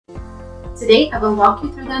Today, I will walk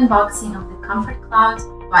you through the unboxing of the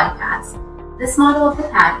ComfortCloud body pads. This model of the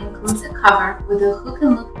pad includes a cover with a hook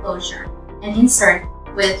and loop closure, an insert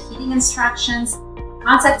with heating instructions,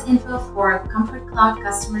 contact info for ComfortCloud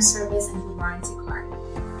customer service, and the warranty card.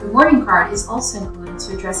 The warning card is also included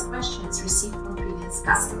to address questions received from previous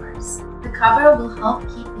customers. The cover will help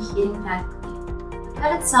keep the heating pad clean. The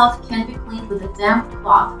pad itself can be cleaned with a damp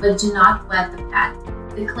cloth, but do not wet the pad.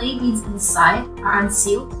 The clay beads inside are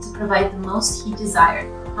unsealed to provide the most heat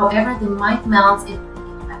desired. However, they might melt if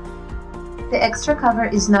cleaned wet. The extra cover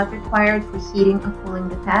is not required for heating or cooling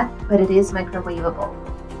the pad, but it is microwavable.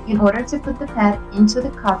 In order to put the pad into the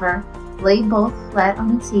cover, lay both flat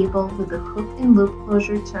on the table with the hook and loop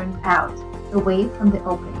closure turned out, away from the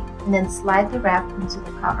opening, and then slide the wrap into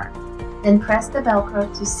the cover. Then press the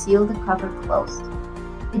Velcro to seal the cover closed.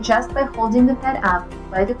 Adjust by holding the pad up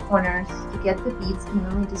by the corners to get the beads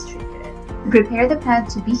evenly distributed. Prepare the pad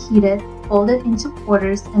to be heated, fold it into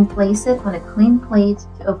quarters, and place it on a clean plate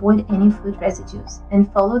to avoid any food residues,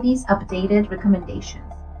 and follow these updated recommendations.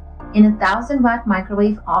 In a 1000-watt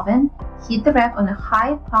microwave oven, heat the wrap on a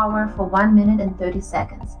high power for 1 minute and 30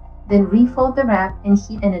 seconds. Then refold the wrap and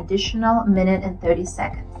heat an additional minute and 30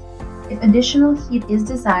 seconds. If additional heat is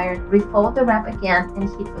desired, refold the wrap again and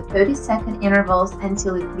heat for 30-second intervals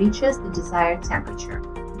until it reaches the desired temperature.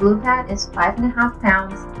 Blue pad is 5.5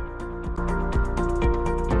 pounds.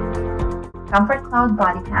 ComfortCloud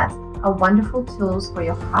body pads are wonderful tools for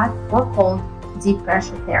your hot or cold deep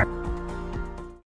pressure therapy.